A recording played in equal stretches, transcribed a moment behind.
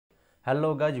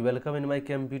Hello guys, welcome in my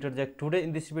computer Jack. Today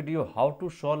in this video how to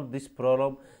solve this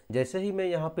problem. जैसे ही मैं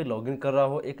यहाँ पे login कर रहा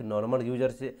हूँ एक नॉर्मल यूजर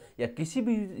से या किसी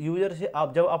भी यूजर से,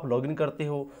 जब आप लॉगिन करते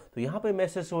हो तो यहाँ पे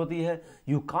मैसेज होती है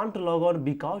you can't log on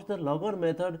because the log on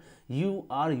method you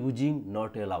are using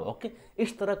not allow. Okay,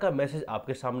 इस तरह का मैसेज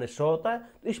आपके सामने शो होता है।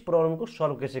 तो इस प्रॉब्लम को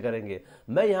सॉल्व कैसे करेंगे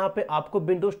मैं यहाँ पे आपको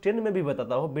विंडोज 10 में भी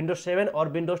बताता हूँ, विंडोज 7 और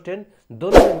विंडोज 10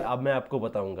 दोनों में अब मैं आपको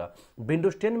बताऊंगा।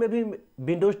 विंडोज 10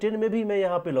 में भी मैं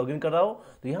यहाँ पे लॉगिन कर रहा हूँ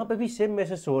तो यहाँ पे भी सेम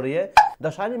मैसेज हो रही है the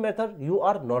sign method you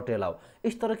are not allow.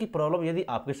 इस तरह की प्रॉब्लम यदि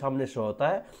आपके सामने शो होता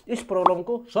है, इस प्रॉब्लम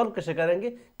को सॉल्व कैसे करेंगे,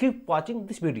 keep watching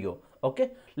this video. Okay,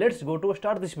 let's go to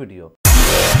start this video.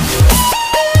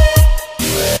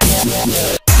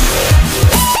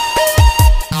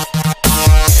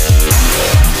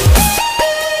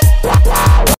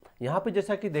 यहाँ पे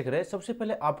जैसा कि देख रहे हैं, सबसे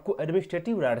पहले आपको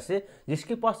एडमिनिस्ट्रेटिव राइट्स से,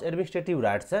 जिसके पास एडमिनिस्ट्रेटिव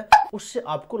राइट्स है उससे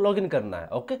आपको लॉगिन करना है।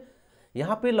 ओके,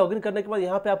 यहाँ पे लॉगिन करने के बाद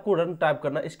यहाँ पे आपको रन टाइप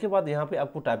करना है। इसके बाद यहाँ पे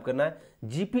आपको टाइप करना है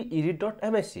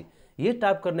gpedit.msc। ये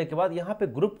टाइप करने के बाद यहाँ पे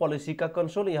ग्रुप पॉलिसी का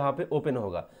कंसोल यहाँ पे ओपन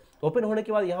होगा। ओपन होने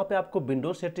के बाद यहाँ पे आपको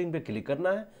विंडोज सेटिंग पे क्लिक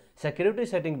करना है, सिक्योरिटी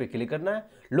सेटिंग पे क्लिक करना है,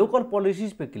 लोकल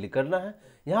पॉलिसीज पे क्लिक करना है।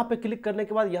 यहाँ पे क्लिक करने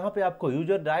के बाद यहाँ पे आपको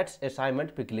यूजर राइट्स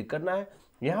असाइनमेंट पे क्लिक करना है।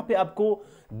 यहाँ पे आपको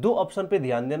दो ऑप्शन पे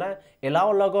ध्यान देना है,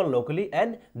 allow logon locally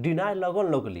and deny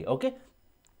logon locally. Okay,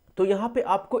 तो यहाँ पे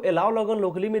आपको अलाउ लॉगन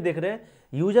लोकली में देख रहे हैं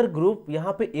यूजर ग्रुप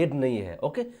यहाँ पे ऐड नहीं है।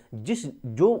 ओके,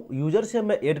 जो यूजर से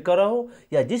मैं ऐड कर रहा हूँ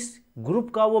या जिस ग्रुप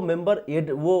का वो मेंबर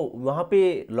ऐड वो वहाँ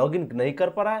पे लॉगिन नहीं कर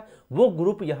पा रहा है, वो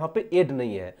ग्रुप यहाँ पे ऐड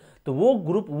नहीं है। तो वो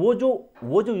ग्रुप वो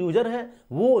जो यूजर है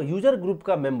वो यूजर ग्रुप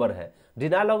का मेंबर है।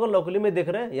 डिनाई लॉगन लोकली में देख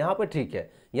रहे हैं यहाँ पे ठीक है।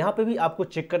 यहाँ पे भी आपको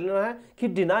चेक कर लेना है कि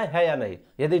डिनाई है या नहीं।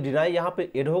 यदि डिनाई यहाँ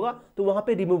पे ऐड होगा तो वहाँ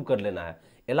पे रिमूव कर लेना है।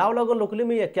 अलाउ लॉगन लोकली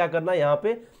में क्या करना है,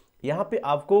 यहाँ पे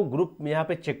आपको ग्रुप यहाँ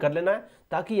पे चेक कर लेना है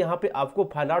ताकि यहाँ पे आपको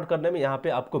फाइंड आउट करने में यहाँ पे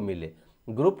आपको मिले।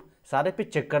 ग्रुप सारे पे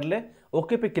चेक कर ले,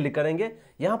 ओके पे क्लिक करेंगे।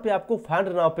 यहाँ पे आपको फाइंड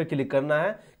नाउ पे क्लिक करना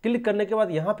है। क्लिक करने के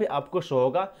बाद यहाँ पे आपको शो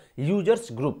होगा यूजर्स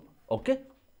ग्रुप। ओके,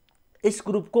 इस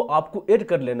ग्रुप को आपको ऐड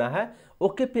कर लेना है।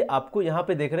 ओके पे आपको यहाँ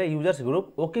पे देख रहे हैं यूजर्स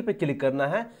ग्रुप, ओके पे क्लिक करना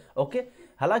है। ओके,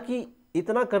 हालांकि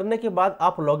इतना करने के बाद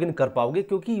आप लॉगिन कर पाओगे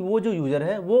क्योंकि वो जो यूजर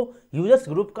है वो यूजर्स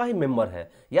ग्रुप का ही मेंबर है।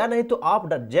 या नहीं तो आप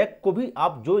जैक को भी,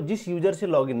 आप जिस यूजर से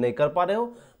लॉगिन नहीं कर पा रहे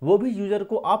हो वो भी यूजर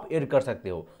को आप ऐड कर सकते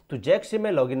हो। तो जैक से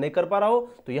मैं लॉगिन नहीं कर पा रहा हूँ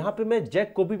तो यहाँ पे मैं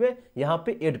जैक को भी मैं यहाँ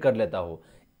पे ऐड कर लेता हूँ।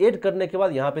 ऐड करने के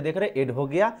बाद यहाँ पे देख रहे हैं ऐड हो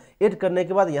गया। ऐड करने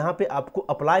के बाद यहाँ पे आपको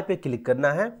अप्लाई पे क्लिक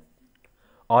करना है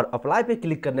और अप्लाई पे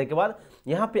क्लिक करने के बाद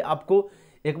यहाँ पे आपको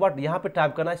एक बार यहाँ पे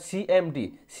टाइप करना है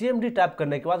CMD टाइप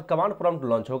करने के बाद कमांड प्रॉम्प्ट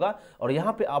लॉन्च होगा और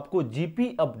यहाँ पे आपको gp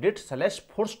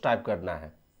update/force टाइप करना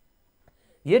है।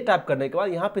 ये टाइप करने के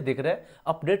बाद यहाँ पे देख रहे हैं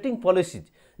अपडेटिंग पॉलिसीज,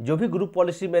 जो भी ग्रुप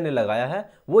पॉलिसी मैंने लगाया है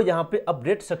वो यहाँ पे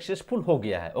अपडेट सक्सेसफुल हो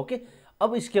गया है। ओके,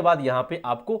 अब इसके बाद यहाँ पे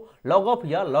आपको लॉग ऑफ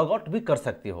या लॉग आउट भी कर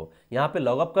सकते हो। यहाँ पे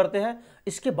लॉग अप करते हैं,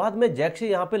 इसके बाद मैं जैक से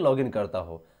यहाँ पे लॉगिन करता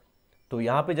हूँ। तो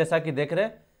यहाँ पे जैसा कि देख रहे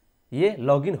हैं ये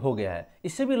लॉगिन हो गया है।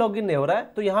 इससे भी लॉगिन नहीं हो रहा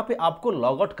है तो यहाँ पे आपको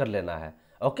लॉग आउट कर लेना है।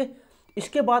 ओके,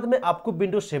 इसके बाद में आपको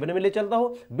विंडोज 7 में ले चलता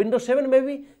हूँ। विंडोज 7 में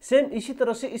भी सेम इसी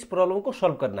तरह से इस प्रॉब्लम को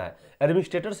सॉल्व करना है।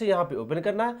 एडमिनिस्ट्रेटर से यहाँ पे ओपन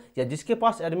करना है या जिसके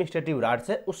पास एडमिनिस्ट्रेटिव राइट्स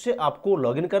है उससे आपको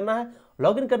लॉगिन करना है।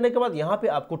 लॉगिन करने के बाद यहाँ पे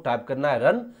आपको टाइप करना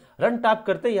है रन टाइप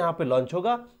करते यहाँ पे लॉन्च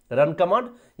होगा रन कमांड।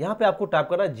 यहाँ पे आपको टाइप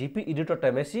करना है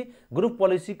gpedit.msc। ग्रुप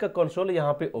पॉलिसी का कंसोल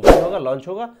यहाँ पे ओपन होगा, लॉन्च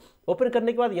होगा। ओपन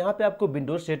करने के बाद यहाँ पे आपको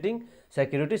Windows setting,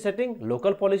 security setting,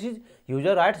 local policies,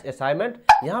 user rights assignment,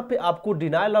 यहाँ पे आपको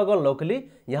डिनाई लॉगन लोकली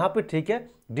यहाँ पे ठीक है,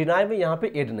 डिनाई में यहाँ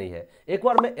पे ऐड नहीं है। एक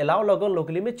बार मैं अलाउ लॉगन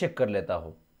लोकली में चेक कर लेता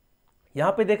हूँ।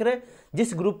 यहाँ पे देख रहे हैं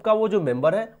जिस ग्रुप का वो जो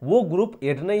मेंबर है वो ग्रुप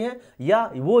ऐड नहीं है या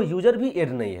वो यूजर भी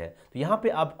ऐड नहीं है। तो यहाँ पे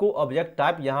आपको ऑब्जेक्ट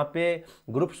टाइप यहाँ पे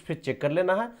ग्रुप्स पे चेक कर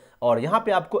लेना है और यहाँ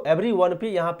पे आपको एवरीवन पे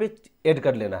यहाँ पे ऐड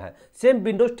कर लेना है। सेम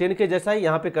विंडोज 10 के जैसा ही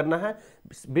यहाँ पे करना है।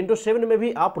 विंडोज 7 में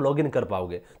भी आप लॉगिन कर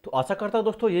पाओगे। तो आशा करता हूँ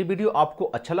दोस्तों ये वीडियो आपको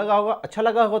अच्छा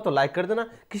लगा होगा तो लाइक कर देना।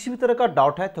 किसी भी तरह का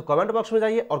डाउट है तो कमेंट बॉक्स में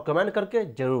जाइए और कमेंट करके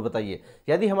जरूर बताइए।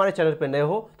 यदि हमारे चैनल पर नए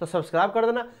हो तो सब्सक्राइब कर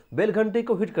देना, बेल घंटी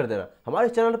को हिट कर देना। हमारे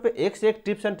चैनल पर एक से एक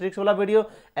टिप्स एंड ट्रिक्स वाला वीडियो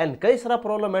एंड कई सारा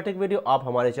प्रॉब्लमेटिक वीडियो आप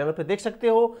हमारे चैनल पर देख सकते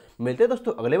हो। मिलते हैं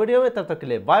दोस्तों अगले वीडियो में, तब तक के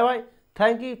लिए bye bye.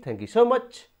 Thank you so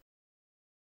much.